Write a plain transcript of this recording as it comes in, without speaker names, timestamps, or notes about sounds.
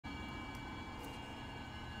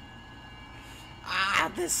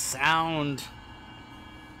This sound.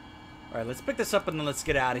 Alright, let's pick this up and then let's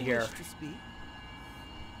get out of here.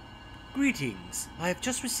 Greetings. I have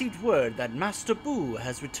just received word that Master Boo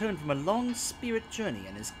has returned from a long spirit journey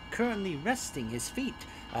and is currently resting his feet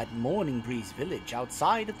at Morning Breeze Village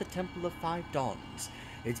outside of the Temple of Five Dawns.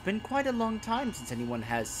 It's been quite a long time since anyone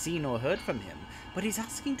has seen or heard from him, but he's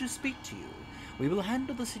asking to speak to you. We will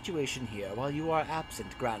handle the situation here while you are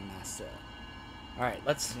absent, Grandmaster. Alright,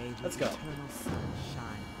 let's go.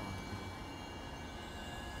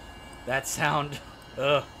 That sound.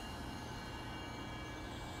 Ugh.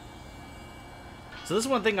 So this is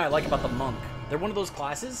one thing I like about the monk. They're one of those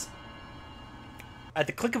classes. At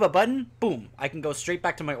the click of a button, boom, I can go straight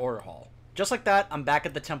back to my order hall. Just like that, I'm back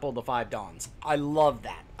at the Temple of the Five Dawns. I love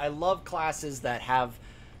that. I love classes that have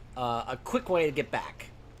a quick way to get back.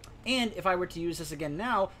 And if I were to use this again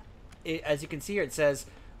now, as you can see here, it says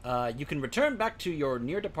you can return back to your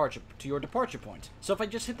departure point. So if I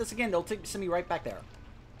just hit this again, it'll send me right back there.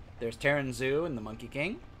 There's Terran Zoo and the Monkey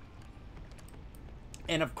King.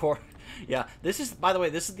 And of course, yeah, this is, by the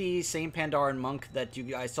way, this is the same Pandaren monk that you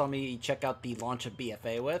guys saw me check out the launch of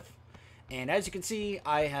BFA with. And as you can see,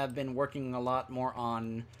 I have been working a lot more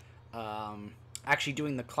on actually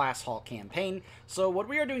doing the class hall campaign. So what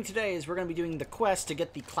we are doing today is we're going to be doing the quest to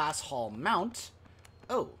get the class hall mount.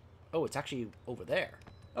 Oh, it's actually over there.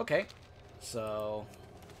 Okay, so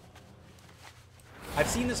I've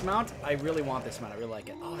seen this mount. I really want this mount. I really like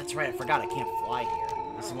it. Oh, that's right. I forgot I can't fly here.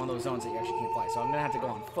 This is one of those zones that you actually can't fly. So I'm going to have to go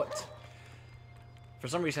on foot. For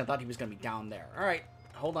some reason, I thought he was going to be down there. All right,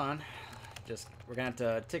 hold on. We're going to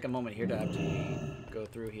have to take a moment here to actually go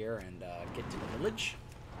through here and get to the village.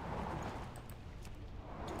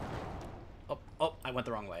 Oh, I went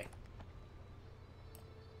the wrong way.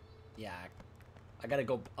 Yeah, I got to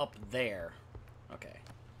go up there. Okay.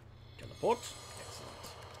 Teleport. Excellent.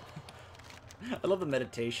 I love the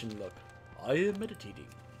meditation look. I am meditating.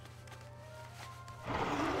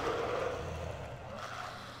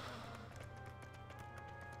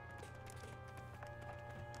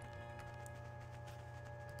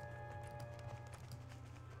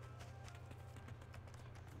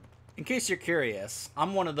 In case you're curious,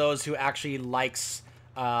 I'm one of those who actually likes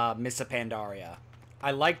Miss Pandaria. I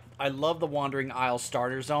love the Wandering Isle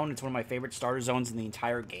starter zone. It's one of my favorite starter zones in the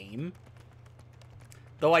entire game.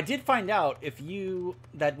 Though I did find out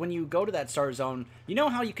that when you go to that starter zone, you know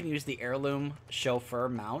how you can use the heirloom chauffeur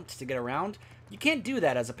mount to get around? You can't do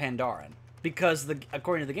that as a Pandaren. Because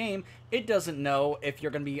according to the game, it doesn't know if you're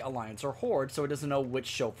going to be Alliance or Horde, so it doesn't know which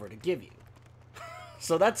chauffeur to give you.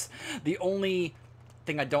 So that's the only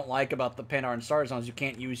thing I don't like about the Pandaren starter zone is you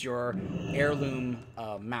can't use your heirloom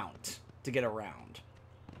mount to get around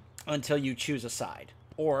until you choose a side,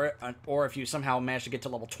 or if you somehow manage to get to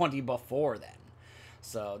level 20 before then.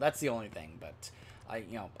 So that's the only thing. But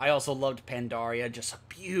I also loved Pandaria, just a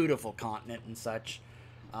beautiful continent and such.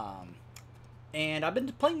 And I've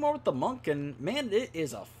been playing more with the monk, and man, it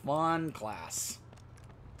is a fun class.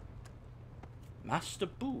 Master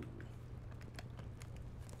Boo.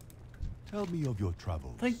 Tell me of your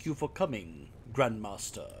travels. Thank you for coming,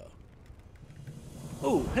 Grandmaster.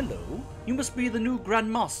 Oh, hello. You must be the new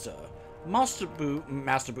Grandmaster. Master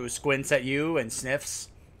Boo squints at you and sniffs.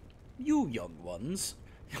 You young ones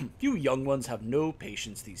have no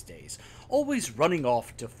patience these days. Always running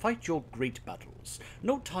off to fight your great battles.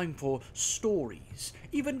 No time for stories,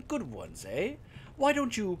 even good ones, eh? Why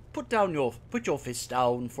don't you put your fist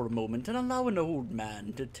down for a moment and allow an old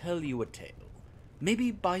man to tell you a tale? Maybe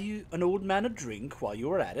buy you an old man a drink while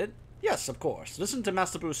you are at it? Yes, of course. Listen to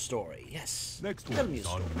Master Boo's story. Yes. Next Tell me a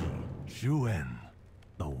story. Xuen,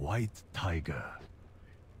 the White Tiger.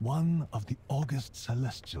 One of the August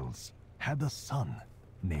Celestials had a son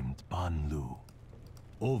named Ban Lu.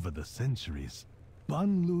 Over the centuries,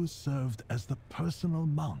 Ban Lu served as the personal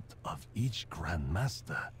mount of each Grand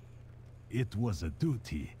Master. It was a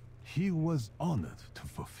duty he was honored to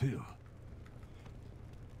fulfill.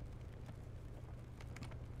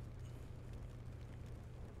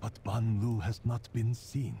 But Ban Lu has not been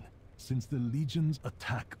seen since the Legion's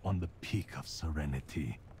attack on the Peak of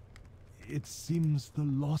Serenity. It seems the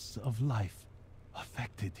loss of life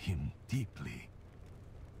affected him deeply.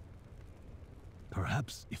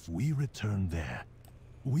 Perhaps if we return there,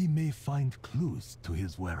 we may find clues to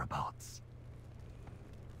his whereabouts.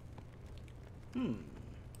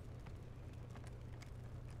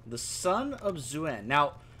 The son of Xuen.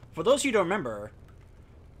 Now, for those of you who don't remember,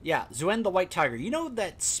 yeah, Xuen the White Tiger. You know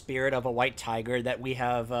that spirit of a white tiger that we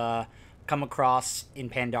have come across in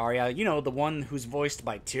Pandaria? You know, the one who's voiced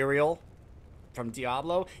by Tyrael from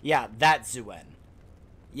Diablo? Yeah, that's Xuen.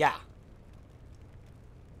 Yeah.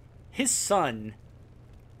 His son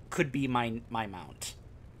could be my mount.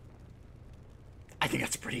 I think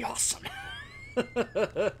that's pretty awesome.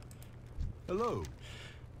 Hello.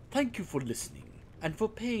 Thank you for listening and for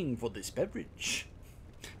paying for this beverage.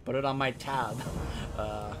 Put it on my tab,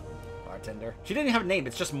 bartender. She didn't have a name,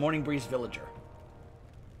 it's just Morning Breeze Villager.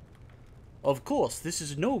 Of course, this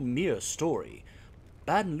is no mere story.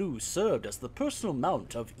 Ban Lu served as the personal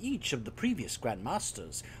mount of each of the previous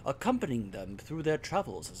Grandmasters, accompanying them through their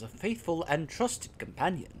travels as a faithful and trusted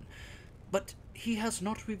companion. But he has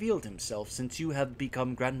not revealed himself since you have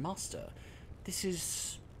become Grandmaster. This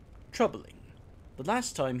is troubling. The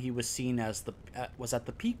last time he was seen was at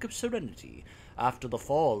the Peak of Serenity, after the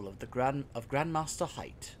fall of Grandmaster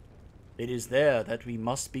Height. It is there that we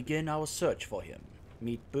must begin our search for him.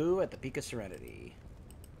 Meet Boo at the Peak of Serenity.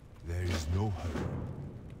 There is no hurry.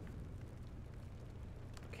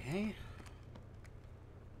 Okay.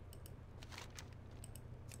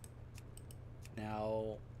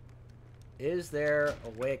 Now, is there a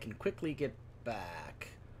way I can quickly get back?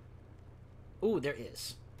 Ooh, there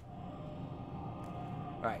is.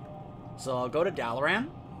 Alright. So I'll go to Dalaran.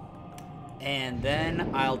 And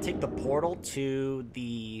then I'll take the portal to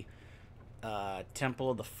the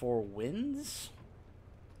Temple of the Four Winds.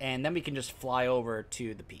 And then we can just fly over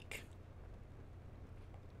to the peak.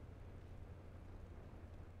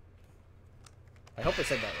 I hope I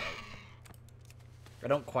said that right. I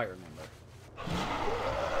don't quite remember.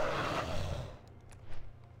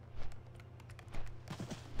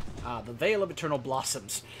 Ah, the Veil of Eternal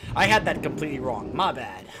Blossoms. I had that completely wrong. My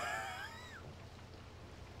bad.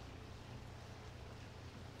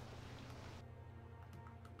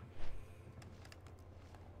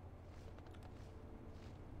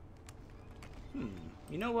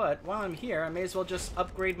 You know what? While I'm here, I may as well just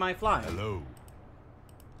upgrade my flying. Hello.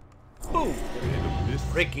 Boom!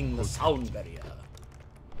 Breaking the sound barrier.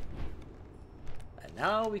 And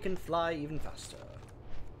now we can fly even faster.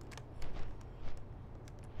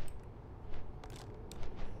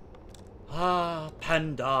 Ah,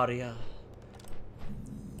 Pandaria.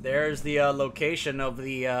 There's the location of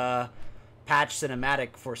the patch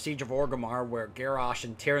cinematic for Siege of Orgrimmar, where Garrosh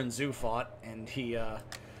and Tyranzu fought, and he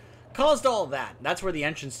caused all that. That's where the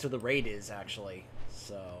entrance to the raid is, actually.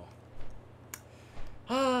 So,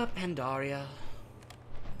 Pandaria.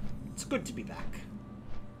 It's good to be back.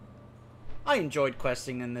 I enjoyed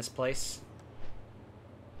questing in this place.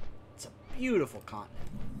 It's a beautiful continent.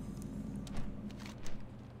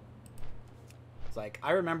 It's like,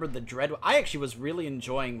 I remember the Dread... I actually was really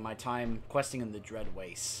enjoying my time questing in the Dread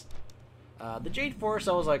Wastes. The Jade Forest,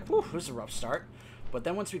 I was like, whew, this is a rough start. But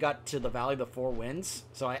then once we got to the Valley of the Four Winds...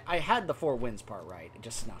 So I had the Four Winds part right.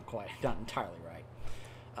 Just not entirely right.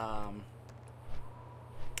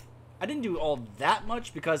 I didn't do all that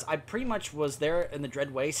much because I pretty much was there in the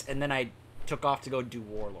Dread Wastes, and then I took off to go do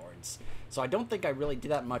Warlords. So I don't think I really did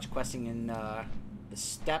that much questing in the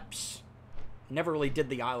Steppes. Never really did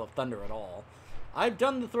the Isle of Thunder at all. I've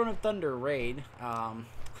done the Throne of Thunder raid.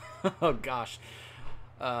 Oh gosh.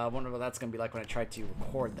 I wonder what that's going to be like when I try to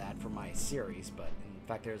record that for my series. But in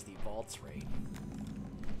fact, there's the Vaults raid.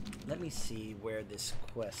 Let me see where this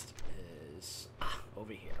quest is. Ah,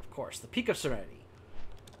 over here, of course. The Peak of Serenity.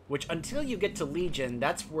 Which, until you get to Legion,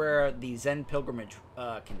 that's where the Zen Pilgrimage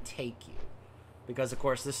can take you. Because, of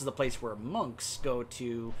course, this is the place where monks go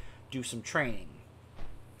to do some training.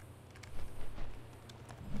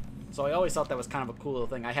 So I always thought that was kind of a cool little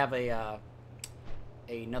thing. I have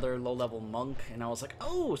another low-level monk, and I was like,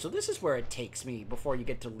 oh, so this is where it takes me before you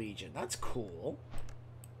get to Legion. That's cool.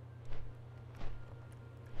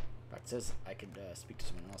 It says I could speak to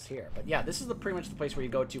someone else here. But yeah, this is pretty much the place where you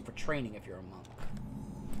go to for training if you're a monk.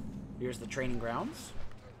 Here's the training grounds.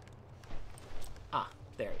 Ah,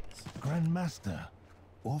 there he is. Grandmaster,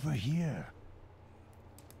 over here.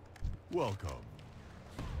 Welcome.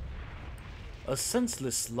 A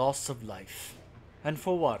senseless loss of life. And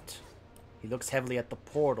for what? He looks heavily at the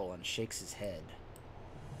portal and shakes his head.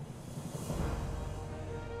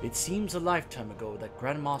 It seems a lifetime ago that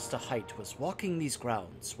Grandmaster Height was walking these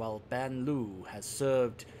grounds, while Ban Lu has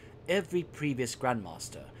served every previous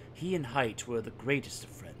Grandmaster. He and Height were the greatest of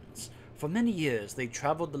friends. For many years they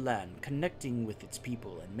traveled the land, connecting with its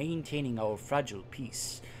people and maintaining our fragile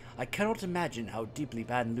peace. I cannot imagine how deeply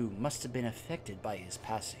Ban Lu must have been affected by his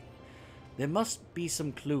passing. There must be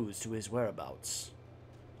some clues to his whereabouts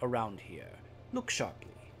around here. Look sharply.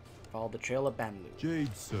 Follow the trail of Ban Lu.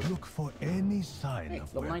 Jade, sir. Look for any sign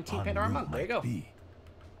of level where 19 Ban Pandora Lu monk. There you might go. be.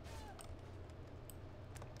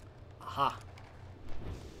 Aha.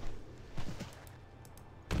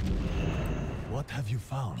 What have you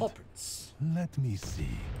found? Paw prints. Let me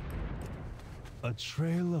see. A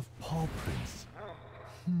trail of paw prints.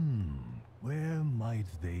 Where might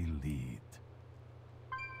they lead?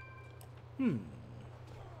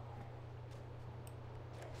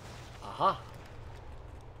 Aha.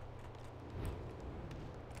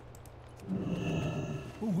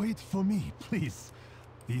 Wait for me, please.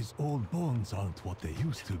 These old bones aren't what they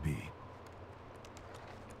used to be.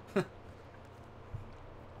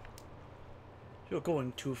 You're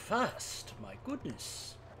going too fast, my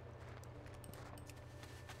goodness.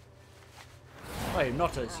 I am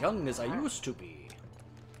not as young as I used to be.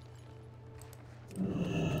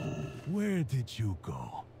 Where did you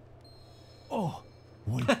go? Oh,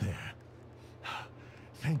 wait there.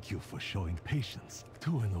 Thank you for showing patience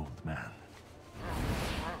to an old man.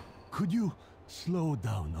 Could you slow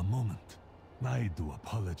down a moment? I do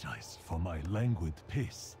apologize for my languid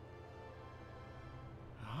pace.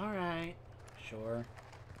 Alright, sure.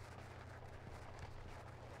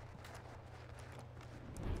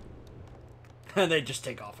 And they just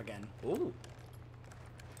take off again. Ooh.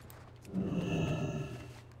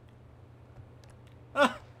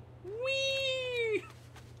 Ah! Whee!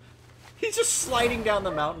 He's just sliding down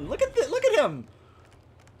the mountain. Look at look at him!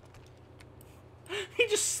 He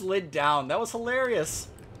just slid down. That was hilarious.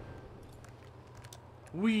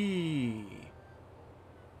 Whee!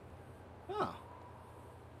 Huh.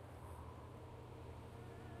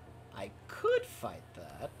 I could fight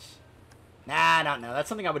that. Nah, not now. That's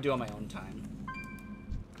something I would do on my own time.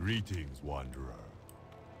 Greetings, wanderer.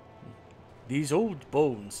 These old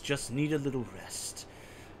bones just need a little rest.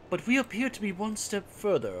 But we appear to be one step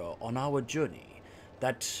further on our journey.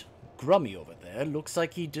 That Grummy over there looks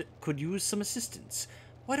like he could use some assistance.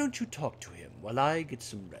 Why don't you talk to him while I get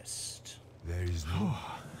some rest? There is no...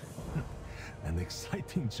 An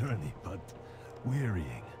exciting journey, but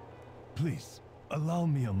wearying. Please, allow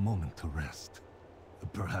me a moment to rest.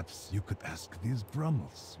 Perhaps you could ask these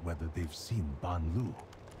Brummels whether they've seen Ban Lu.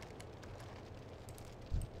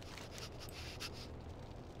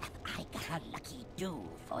 I got a lucky do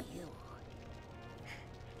for you.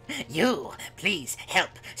 You, please help.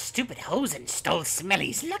 Stupid Hosen stole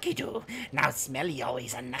Smelly's Lucky Do. Now Smelly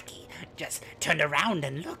always unlucky. Just turn around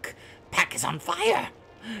and look. Pack is on fire.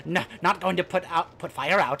 No, not going to put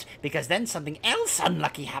fire out, because then something else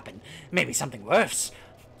unlucky happen. Maybe something worse.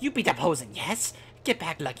 You beat up Hosen, yes? Get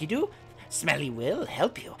back, Lucky Do. Smelly will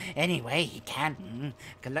help you. Anyway, he can.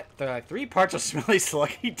 Collect the 3 parts of Smelly's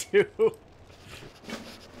Lucky Do.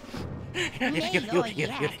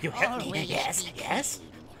 You help me. Yes, yes.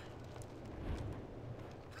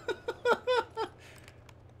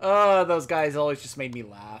 Those guys always just made me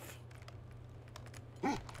laugh.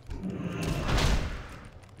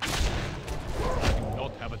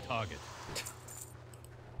 Not have a target.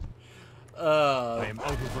 I am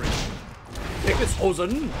out of range. Take this,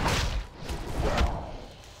 Hosen!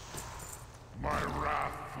 My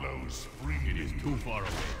wrath flows free. It is too far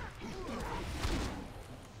away.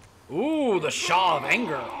 Ooh, the Shaw of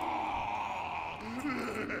Anger.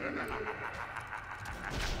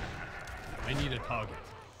 I need a target.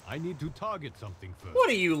 I need to target something first. What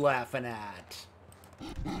are you laughing at?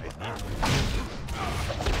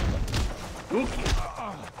 Ookie.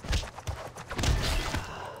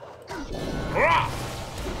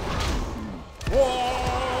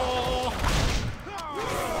 Whoa!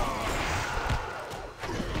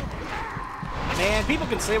 Man, people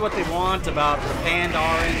can say what they want about the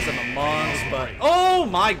Pandarans and the monks, but oh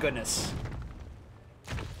my goodness.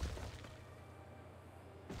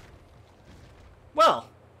 Well,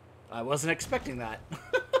 I wasn't expecting that.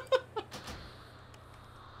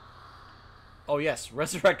 Oh yes,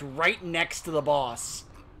 resurrect right next to the boss.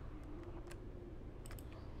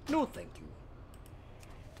 No, thank you.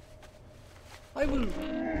 I will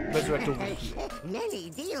resurrect over here. Many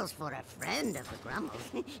deals for a friend of the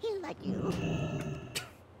Grummels. Like you.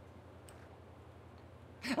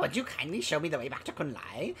 Would you kindly show me the way back to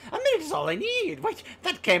Kunlai? A minute is all I need. Wait,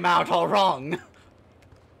 that came out all wrong.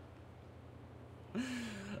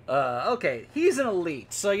 Okay, he's an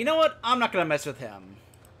elite, so you know what? I'm not gonna mess with him.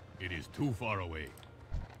 It is too far away.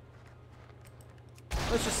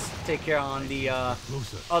 Let's just take care on the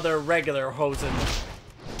Closer. other regular Hosen.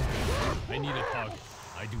 I need a target.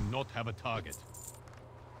 I do not have a target.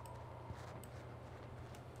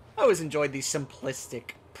 I always enjoyed these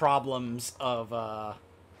simplistic problems of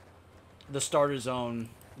the starter zone,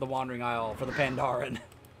 the Wandering Isle for the Pandaren.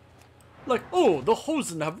 Like, oh, the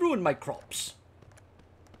Hosen have ruined my crops.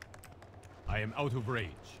 I am out of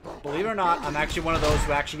range. Believe it or not, I'm actually one of those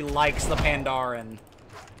who actually likes the Pandaren.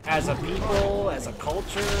 As a people, as a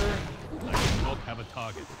culture. I do not have a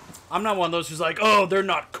target. I'm not one of those who's like, oh, they're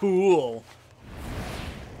not cool.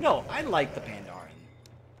 No, I like the Pandaren.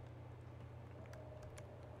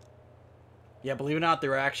 Yeah, believe it or not,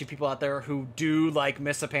 there are actually people out there who do like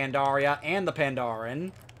Missa Pandaria and the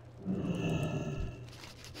Pandaren.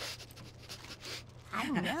 I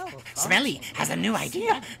don't know. Smelly has a new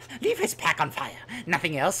idea. Leave his pack on fire.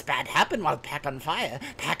 Nothing else bad happened while pack on fire.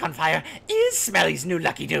 Pack on fire is Smelly's new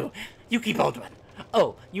lucky do. You keep old one.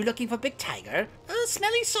 Oh, you looking for big tiger?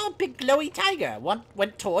 Smelly saw a big glowy tiger.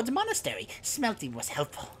 Went towards monastery. Smelty was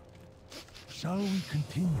helpful. Shall we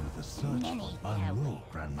continue the search for Ban Lu,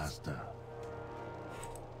 Grandmaster?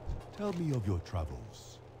 Tell me of your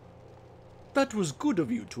travels. That was good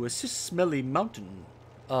of you to assist Smelly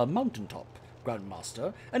Mountaintop,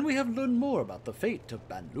 Grandmaster, and we have learned more about the fate of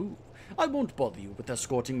Ban Lu. I won't bother you with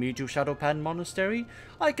escorting me to Shadowpan Monastery.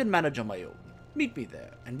 I can manage on my own. Meet me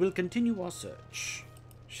there, and we'll continue our search.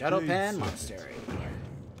 Shadowpan Monastery.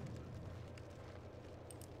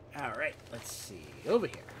 Alright, let's see. Over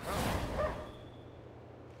here.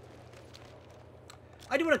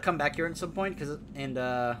 I do want to come back here at some point and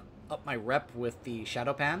up my rep with the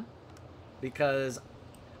Shadowpan, because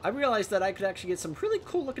I realized that I could actually get some really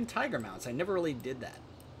cool looking tiger mounts. I never really did that.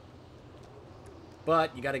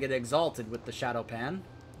 But you got to get exalted with the Shadowpan.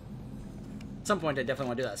 At some point I definitely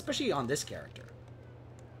want to do that, especially on this character.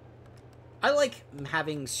 I like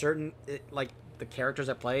having certain, like, the characters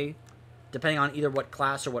I play, depending on either what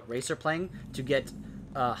class or what race they're playing, to get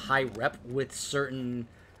high rep with certain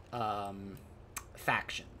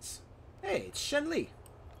factions. Hey, it's Shen Li.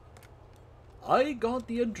 I got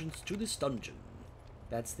the entrance to this dungeon.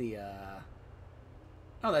 That's the,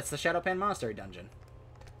 oh, that's the Shadowpan Monastery dungeon.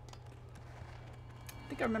 I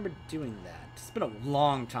think I remember doing that. It's been a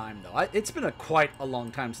long time, though. It's been quite a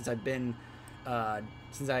long time since I've been,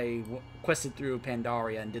 since I quested through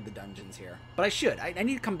Pandaria and did the dungeons here. But I should. I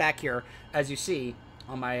need to come back here, as you see,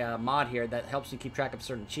 on my mod here that helps me keep track of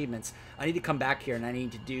certain achievements. I need to come back here and I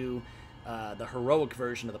need to do the heroic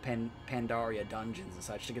version of the Pandaria dungeons and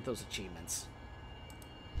such to get those achievements.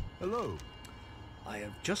 Hello. I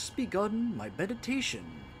have just begun my meditation,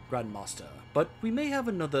 Grandmaster, but we may have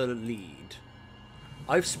another lead.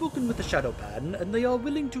 I've spoken with the Shadowpan, and they are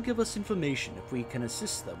willing to give us information if we can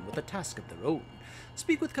assist them with a task of their own.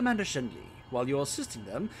 Speak with Commander Shenli. While you're assisting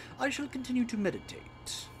them, I shall continue to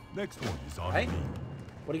meditate. Next one is on Right? me.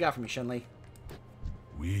 What do you got for me, Shenli?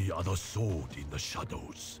 We are the sword in the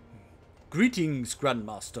shadows. Greetings,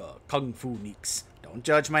 Grandmaster Kung Fu Neeks. Don't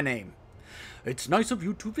judge my name. It's nice of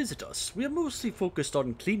you to visit us. We are mostly focused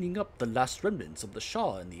on cleaning up the last remnants of the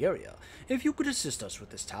Shah in the area. If you could assist us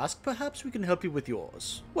with this task, perhaps we can help you with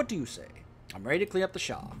yours. What do you say? I'm ready to clean up the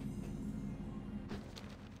Shah.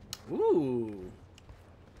 Ooh.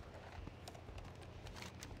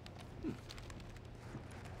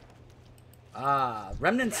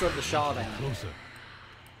 Remnants of the Shah then. Closer.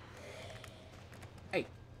 Hey.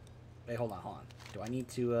 Hey, hold on. Do I need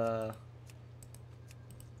to,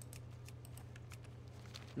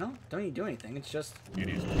 No, don't need to do anything. It's just... It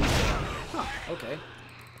is. Huh, okay.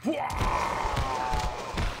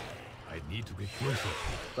 I need to get closer.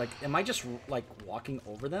 Like, am I just, like, walking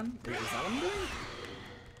over them? Is that what I'm doing?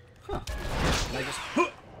 Huh. Can I just...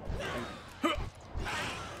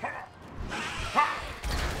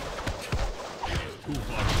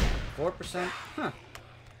 4%? Huh.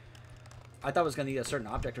 I thought I was going to need a certain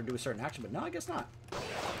object or do a certain action, but no, I guess not.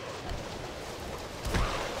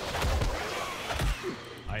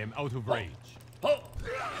 I am out of range. Oh!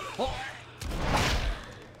 Oh!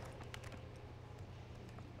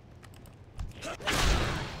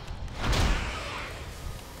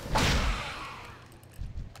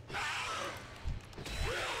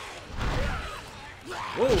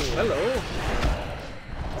 Whoa, hello.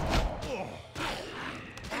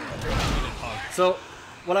 So,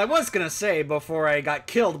 what I was gonna say before I got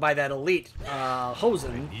killed by that elite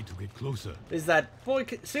Hosen Need to get closer. is that, boy,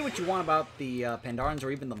 say what you want about the Pandarans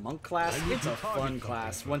or even the monk class, it's a fun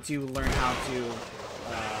class once you learn how to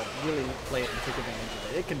really play it and take advantage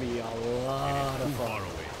of it. It can be a lot of fun.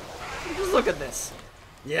 Just look at this.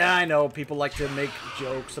 Yeah, I know people like to make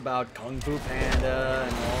jokes about Kung Fu Panda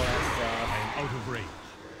and all that stuff. Out of range.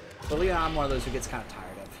 But Leon, I'm one of those who gets kind of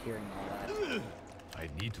tired of hearing all that. I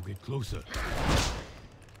need to get closer.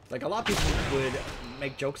 Like, a lot of people would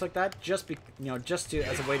make jokes like that just just to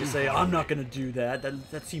as a way to say, I'm not gonna do that.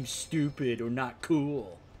 That seems stupid or not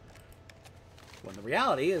cool. When the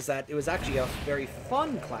reality is that it was actually a very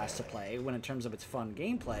fun class to play when in terms of its fun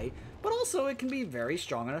gameplay, but also it can be very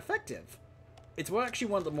strong and effective. It's actually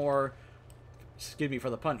one of the more, excuse me for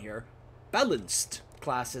the pun here, balanced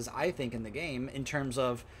classes, I think, in the game in terms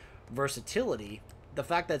of versatility. The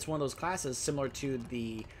fact that it's one of those classes similar to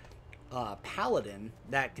the Paladin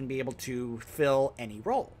that can be able to fill any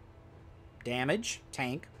role. Damage,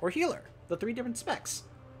 tank, or healer. the 3 different specs.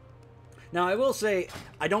 Now, I will say,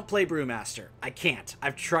 I don't play Brewmaster. I can't.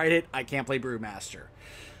 I've tried it. I can't play Brewmaster.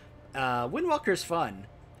 Windwalker's fun.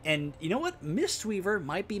 And you know what? Mistweaver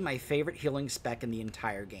might be my favorite healing spec in the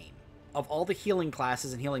entire game. Of all the healing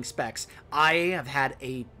classes and healing specs, I have had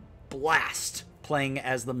a blast playing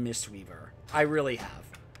as the Mistweaver. I really have.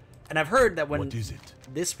 And I've heard that when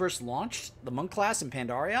this first launched, the Monk class in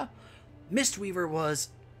Pandaria, Mistweaver was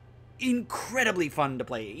incredibly fun to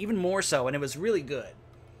play. Even more so, and it was really good.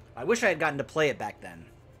 I wish I had gotten to play it back then.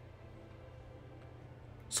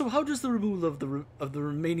 So how does the removal of the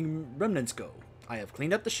remaining remnants go? I have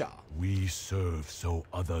cleaned up the Shah. We serve so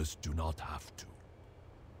others do not have to.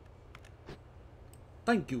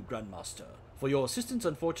 Thank you, Grandmaster. For your assistance,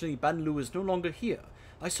 unfortunately, Banlu is no longer here.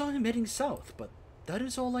 I saw him heading south, but that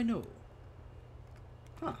is all I know.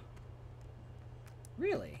 Huh.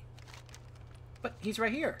 Really? But he's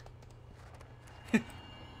right here.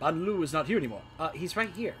 Banlu is not here anymore. He's right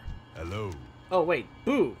here. Hello. Oh, wait.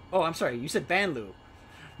 Boo. Oh, I'm sorry. You said Banlu.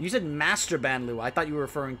 You said Master Banlu. I thought you were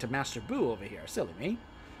referring to Master Boo over here. Silly me.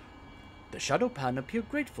 The Shadow Pan appear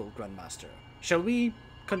grateful, Grandmaster. Shall we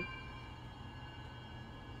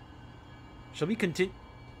continue?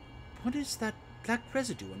 What is that black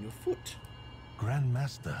residue on your foot?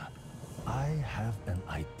 Grandmaster, I have an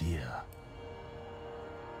idea.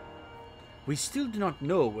 We still do not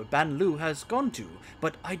know where Banlu has gone to,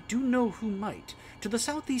 but I do know who might. To the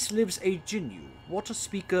southeast lives a Jinyu, water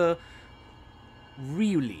speaker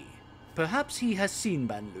Ryuli. Perhaps he has seen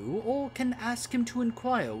Banlu, or can ask him to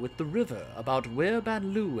inquire with the river about where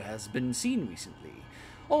Banlu has been seen recently.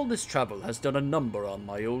 All this travel has done a number on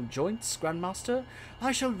my old joints, Grandmaster.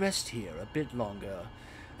 I shall rest here a bit longer,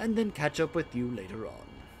 and then catch up with you later on.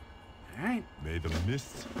 Alright. May the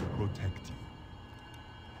mist protect you.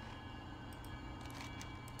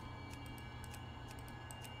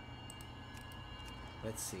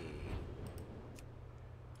 Let's see.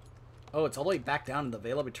 Oh, it's all the way back down in the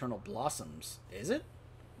Vale of Eternal Blossoms. Is it?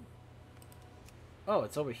 Oh,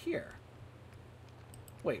 it's over here.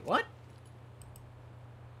 Wait, what?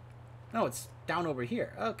 No, it's down over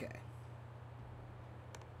here. Okay.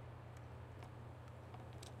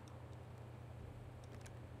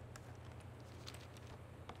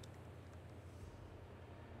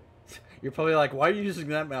 You're probably like, why are you using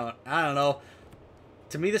that mount? I don't know.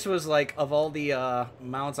 To me, this was like, of all the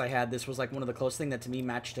mounts I had, this was like one of the closest thing that to me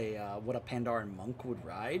matched a what a Pandaren monk would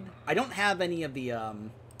ride. I don't have any of the,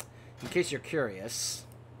 in case you're curious,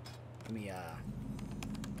 let me,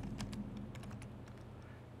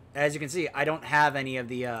 as you can see, I don't have any of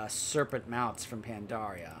the serpent mounts from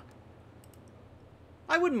Pandaria.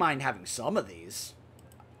 I wouldn't mind having some of these.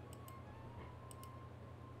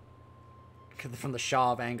 From the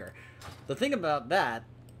Shaw of Anger. The thing about that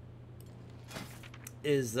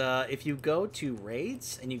is if you go to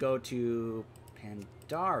raids and you go to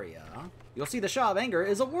Pandaria, you'll see the Shaw of Anger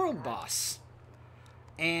is a world boss,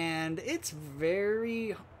 and it's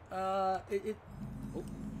very oh,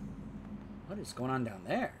 what is going on down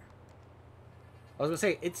there? I was gonna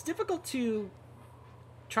say it's difficult to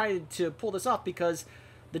try to pull this off because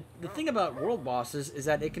the thing about world bosses is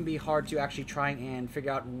that it can be hard to actually try and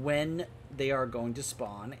figure out when they are going to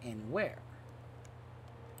spawn and where.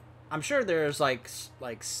 I'm sure there's like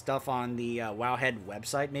stuff on the Wowhead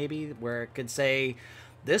website maybe where it could say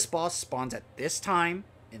this boss spawns at this time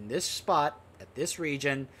in this spot at this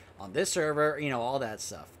region on this server, you know, all that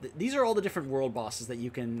stuff. These are all the different world bosses that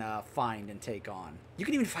you can find and take on. You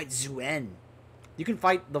can even fight Zuen. You can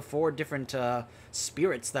fight the 4 different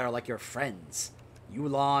spirits that are like your friends.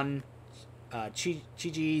 Yulon,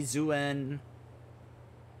 Chiji, Zuen.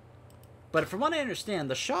 But from what I understand,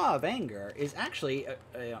 the Shaw of Anger is actually,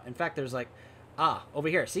 in fact, there's like, over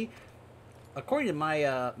here, see? According to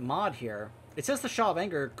my mod here, it says the Shaw of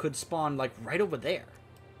Anger could spawn like right over there.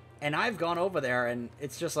 And I've gone over there and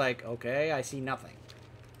it's just like, okay, I see nothing.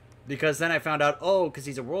 Because then I found out, oh, because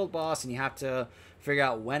he's a world boss and you have to figure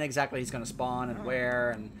out when exactly he's going to spawn and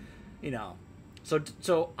where and, you know.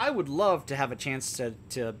 So I would love to have a chance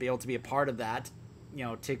to be able to be a part of that. You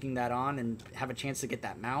know, taking that on and have a chance to get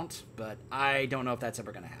that mount, but I don't know if that's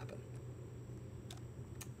ever going to happen.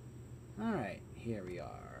 Alright, here we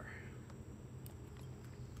are.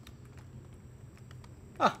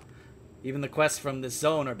 Ah, even the quests from this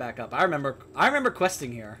zone are back up. I remember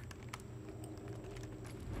questing here.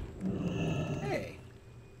 Hey.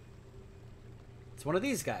 It's one of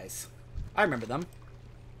these guys. I remember them.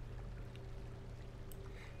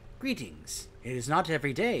 Greetings. It is not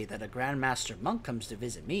every day that a Grand Master Monk comes to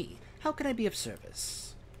visit me. How can I be of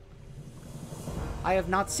service? I have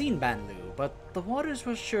not seen Banlu, but the waters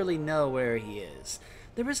will surely know where he is.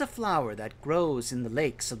 There is a flower that grows in the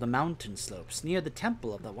lakes of the mountain slopes near the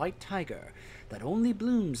temple of the White Tiger that only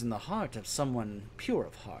blooms in the heart of someone pure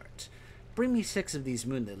of heart. Bring me 6 of these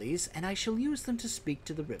moon lilies, and I shall use them to speak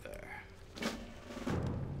to the river.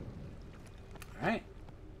 Alright.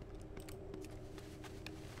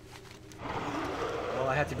 Well,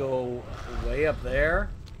 I have to go way up there.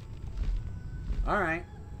 Alright.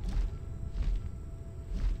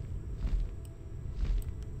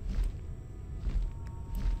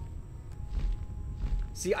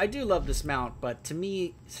 See, I do love this mount, but to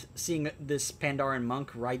me, seeing this Pandaren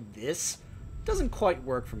monk ride this doesn't quite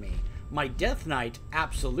work for me. My Death Knight,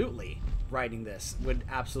 absolutely, riding this would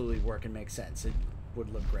absolutely work and make sense. It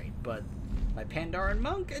would look great, but my Pandaren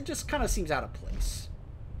monk, it just kind of seems out of place.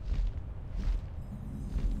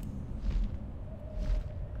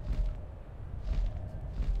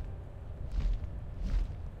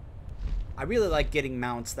 I really like getting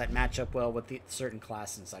mounts that match up well with the certain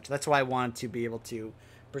classes and such. That's why I wanted to be able to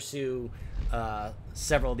pursue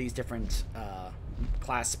several of these different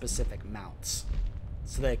class-specific mounts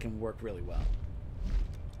so they can work really well.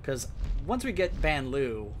 Because once we get Ban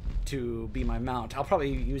Lu to be my mount, I'll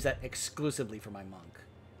probably use that exclusively for my monk.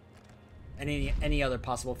 And any other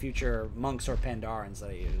possible future monks or Pandarens that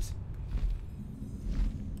I use.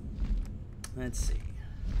 Let's see.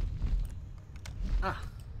 Ah.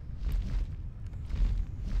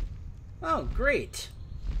 Oh, great.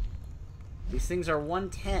 These things are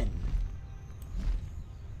 110.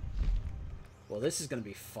 Well, this is going to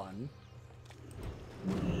be fun.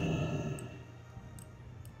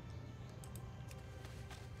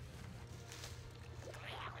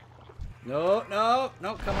 No, no,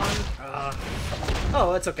 no, come on.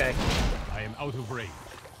 Oh, that's okay. I am out of range.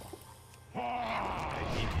 I'm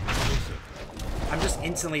just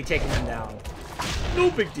instantly taking them down.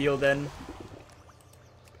 No big deal then.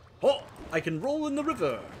 Oh, I can roll in the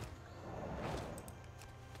river.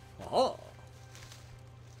 Oh.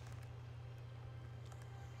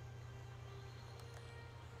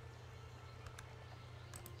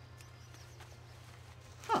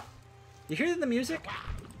 Huh. You hear the music?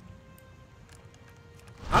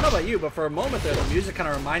 I don't know about you, but for a moment there, the music kind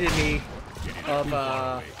of reminded me of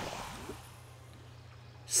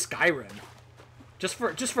Skyrim. Just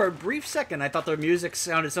for a brief second, I thought the music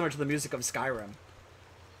sounded similar to the music of Skyrim.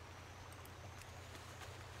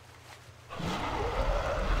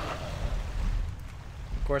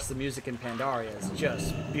 Of course, the music in Pandaria is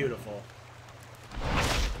just beautiful.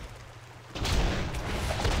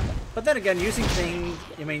 But then again, using things,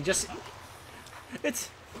 I mean, just it's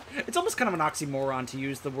almost kind of an oxymoron to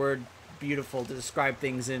use the word beautiful to describe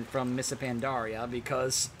things from Miss Pandaria,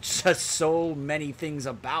 because just so many things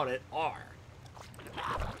about it are.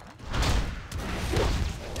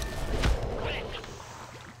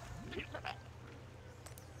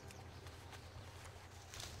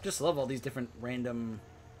 Just love all these different random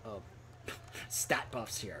stat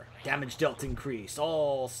buffs here. Damage dealt increased.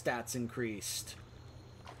 All stats increased.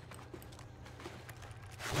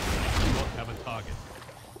 You don't have a target.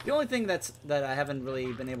 The only thing that I haven't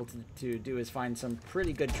really been able to do is find some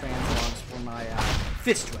pretty good translogs for my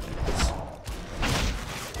fist weapons.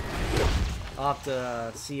 I'll have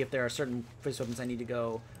to see if there are certain fist weapons I need to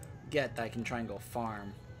go get that I can try and go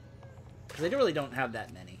farm. Because I really don't have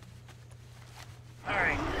that many.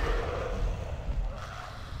 Alright.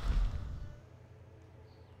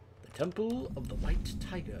 The Temple of the White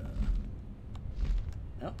Tiger.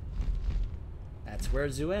 Oh. That's where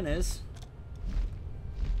Zuen is.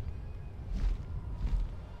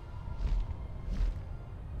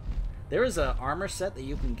 There is an armor set that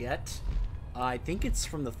you can get. I think it's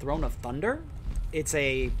from the Throne of Thunder. It's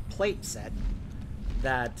a plate set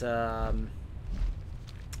that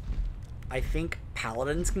I think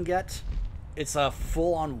paladins can get. It's a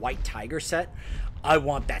full-on White Tiger set. I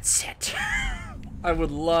want that set. I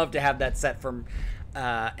would love to have that set from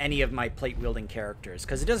any of my plate-wielding characters,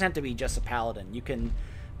 because it doesn't have to be just a paladin. You can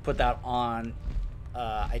put that on.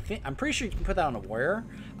 I'm pretty sure you can put that on a warrior.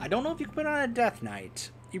 I don't know if you can put it on a Death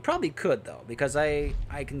Knight. You probably could, though, because I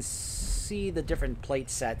can see the different plate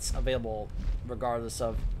sets available regardless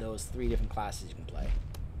of those 3 different classes you can play.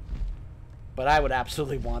 But I would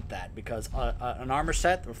absolutely want that, because an armor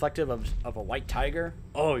set reflective of a White Tiger,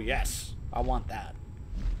 oh yes, I want that.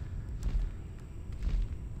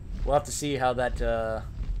 We'll have to see how that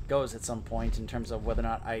goes at some point in terms of whether or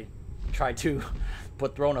not I try to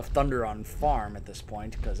put Throne of Thunder on farm at this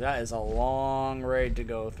point, because that is a long raid to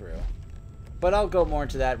go through. But I'll go more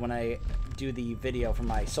into that when I do the video for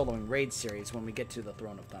my soloing raid series when we get to the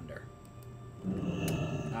Throne of Thunder.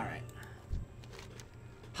 Alright.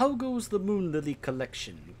 How goes the Moon Lily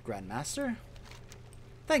collection, Grandmaster?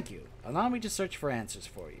 Thank you. Allow me to search for answers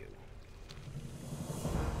for you.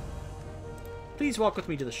 Please walk with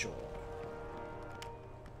me to the shore.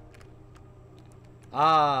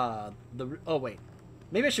 Ah, oh wait.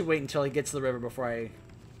 Maybe I should wait until he gets to the river before I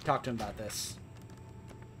talk to him about this.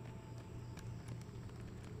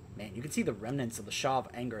 Man, you can see the remnants of the Shaw of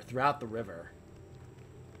Anger throughout the river.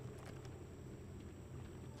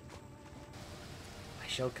 I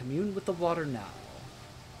shall commune with the water now.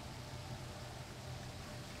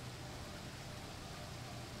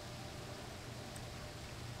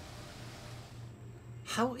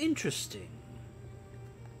 How interesting.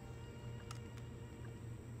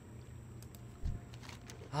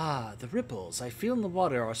 Ah, the ripples I feel in the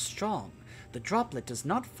water are strong. The droplet does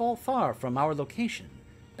not fall far from our location.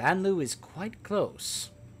 Banlu is quite close.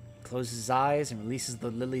 He closes his eyes and releases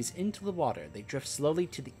the lilies into the water. They drift slowly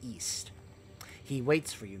to the east. He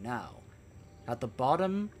waits for you now, at the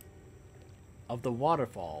bottom of the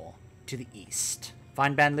waterfall to the east.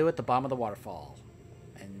 Find Banlu at the bottom of the waterfall.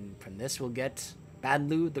 And from this we'll get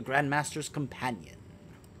Banlu, the Grandmaster's companion.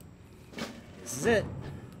 This is it.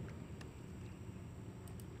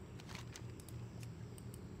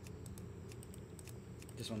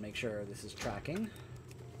 Just want to make sure this is tracking.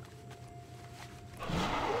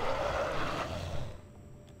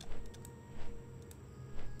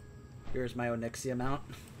 Here's my Onyxia mount.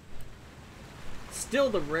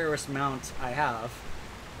 Still the rarest mount I have.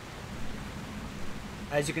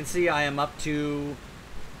 As you can see, I am up to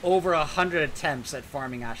over 100 attempts at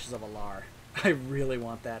farming Ashes of Alar. I really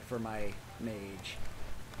want that for my mage.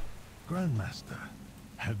 Grandmaster,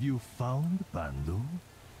 have you found Banlu?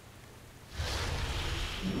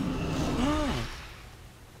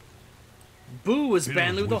 Boo was Filled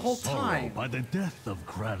Banlu the with whole sorrow time. By the death of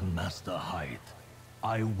Grandmaster Hyde,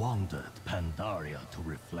 I wandered Pandaria to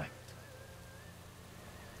reflect.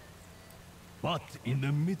 But in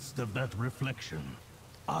the midst of that reflection,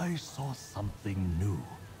 I saw something new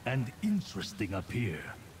and interesting appear.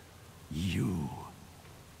 You.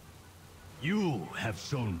 You have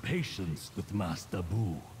shown patience with Master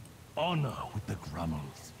Boo, honor with the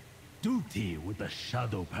Grummels, duty with the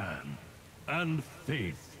Shadow Pan, and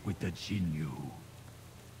faith with the Jinyu.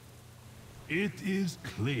 It is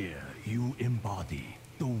clear you embody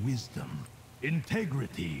the wisdom,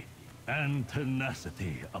 integrity, and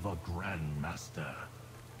tenacity of a Grandmaster.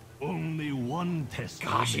 Only one test.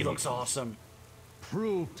 Gosh, he remains. looks awesome.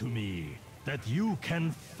 Prove to me that you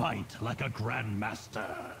can fight like a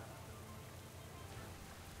Grandmaster.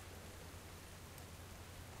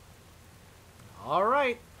 All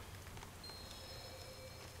right.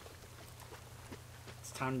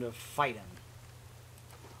 It's time to fight him.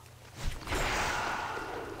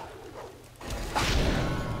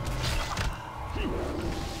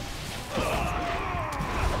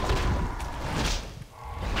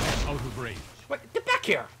 Out of range. Wait, get back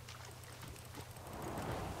here!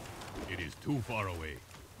 It is too far away.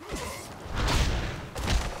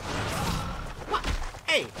 What?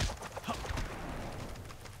 Hey!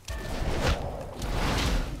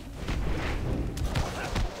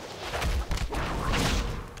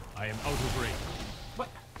 I am out of range. What?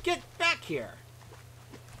 Get back here!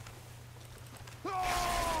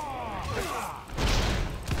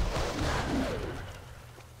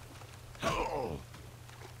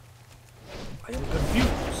 I am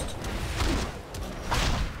confused.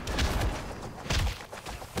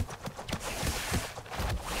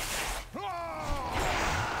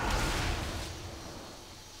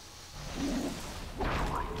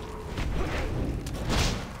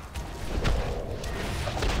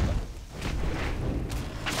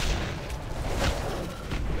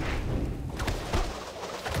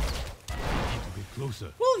 Need to get closer.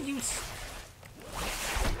 Will you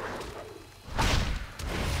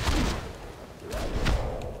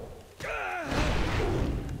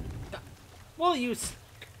Will you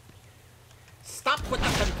stop with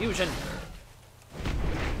the confusion?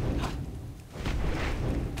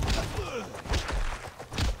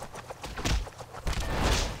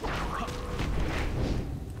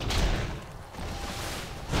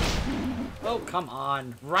 Oh, come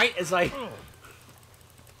on. Right as I...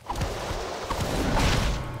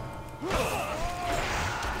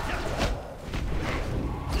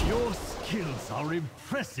 Your skills are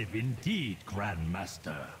impressive indeed,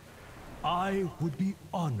 Grandmaster. I would be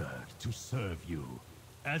honored to serve you,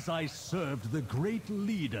 as I served the great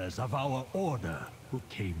leaders of our order who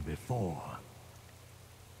came before.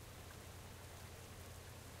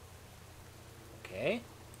 Okay.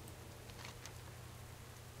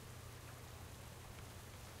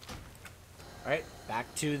 Alright,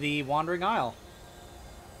 back to the Wandering Isle.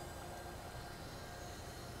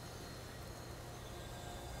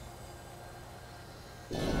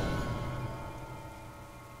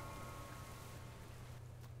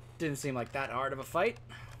 Didn't seem like that hard of a fight.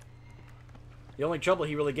 The only trouble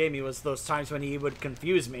he really gave me was those times when he would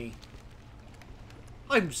confuse me.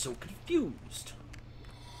 I'm so confused.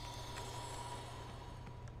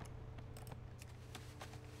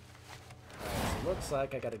 So looks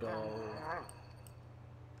like I gotta go...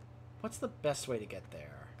 What's the best way to get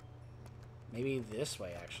there? Maybe this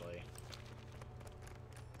way, actually.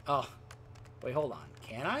 Oh. Wait, hold on.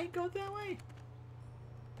 Can I go that way?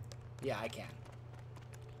 Yeah, I can.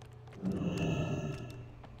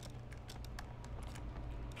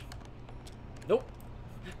 Nope.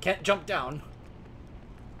 Can't jump down.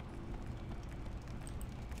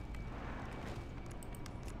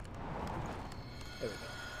 There we go.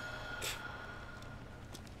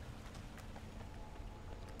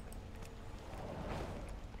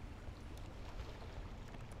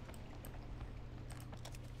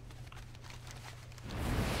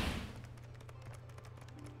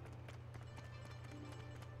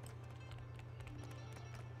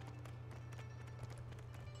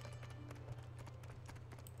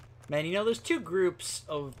 Man, you know, there's two groups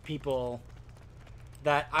of people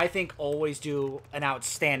that I think always do an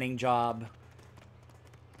outstanding job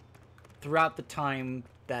throughout the time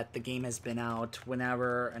that the game has been out,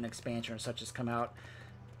 whenever an expansion or such has come out.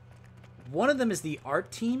 One of them is the art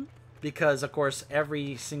team, because, of course,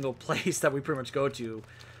 every single place that we pretty much go to, you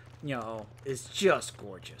know, is just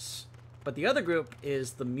gorgeous. But the other group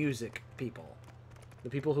is the music people. The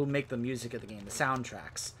people who make the music of the game, the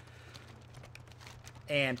soundtracks.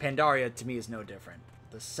 And Pandaria, to me, is no different.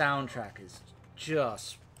 The soundtrack is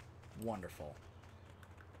just wonderful.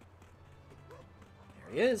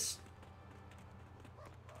 There he is.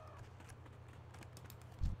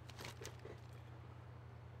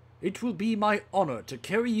 It will be my honor to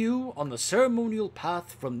carry you on the ceremonial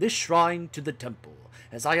path from this shrine to the temple,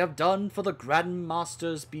 as I have done for the Grand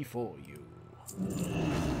Masters before you.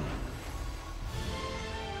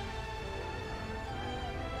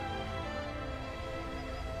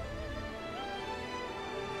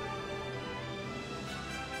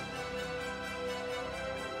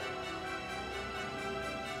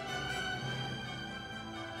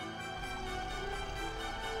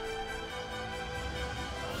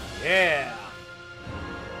 Yeah!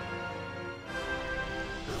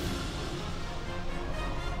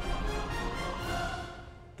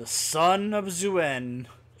 The Son of Zuen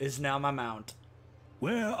is now my mount.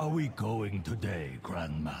 Where are we going today,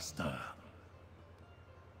 Grandmaster?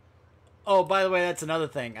 Oh, by the way, that's another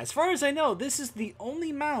thing. As far as I know, this is the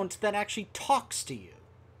only mount that actually talks to you.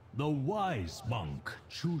 The wise monk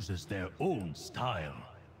chooses their own style,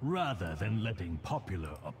 rather than letting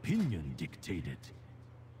popular opinion dictate it.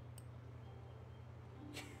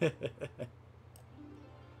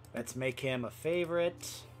 Let's make him a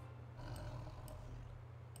favorite.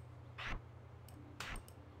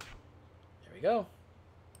 There we go.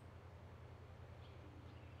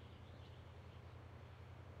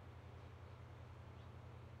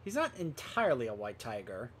 He's not entirely a white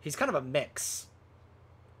tiger. He's kind of a mix.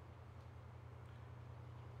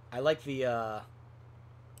 I like the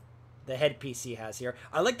headpiece he has here.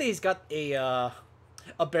 I like that he's got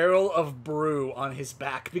a barrel of brew on his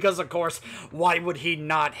back, because of course, why would he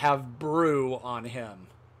not have brew on him?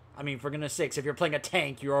 I mean, for goodness sakes, if you're playing a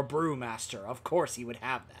tank, you're a brew master. Of course he would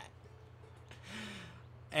have that.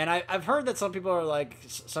 And I've heard that some people are like,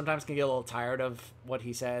 sometimes can get a little tired of what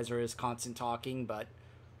he says or his constant talking, but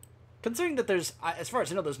considering that there's, as far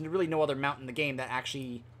as I know, there's really no other mount in the game that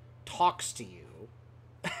actually talks to you.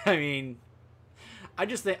 I mean, I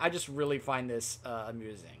just really find this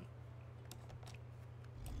amusing.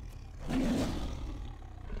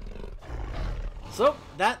 So,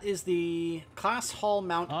 that is the Class Hall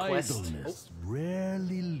Mount quest. Idleness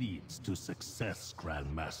rarely leads to success,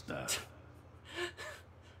 Grandmaster.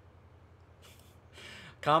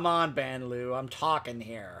 Come on, Banlu, I'm talking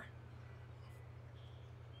here.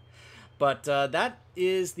 But that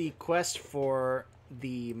is the quest for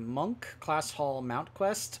the Monk Class Hall Mount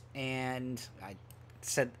quest, and I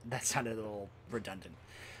said that sounded a little redundant.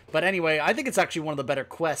 But anyway, I think it's actually one of the better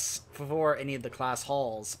quests for any of the class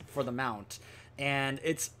halls for the mount. And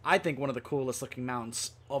it's, I think, one of the coolest looking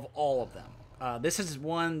mounts of all of them. This is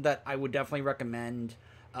one that I would definitely recommend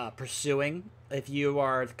pursuing. If you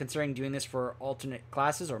are considering doing this for alternate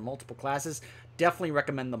classes or multiple classes, definitely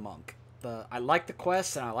recommend the Monk. I like the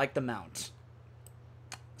quest and I like the mount.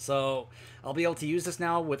 So I'll be able to use this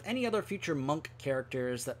now with any other future Monk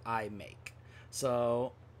characters that I make.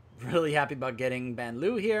 So really happy about getting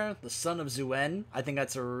Banlu here, the Son of Zuen. I think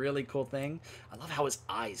that's a really cool thing. I love how his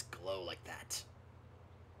eyes glow like that.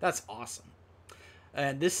 That's awesome.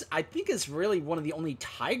 And this, I think, is really one of the only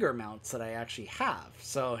tiger mounts that I actually have.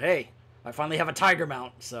 So, hey, I finally have a tiger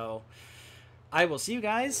mount. So, I will see you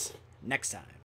guys next time.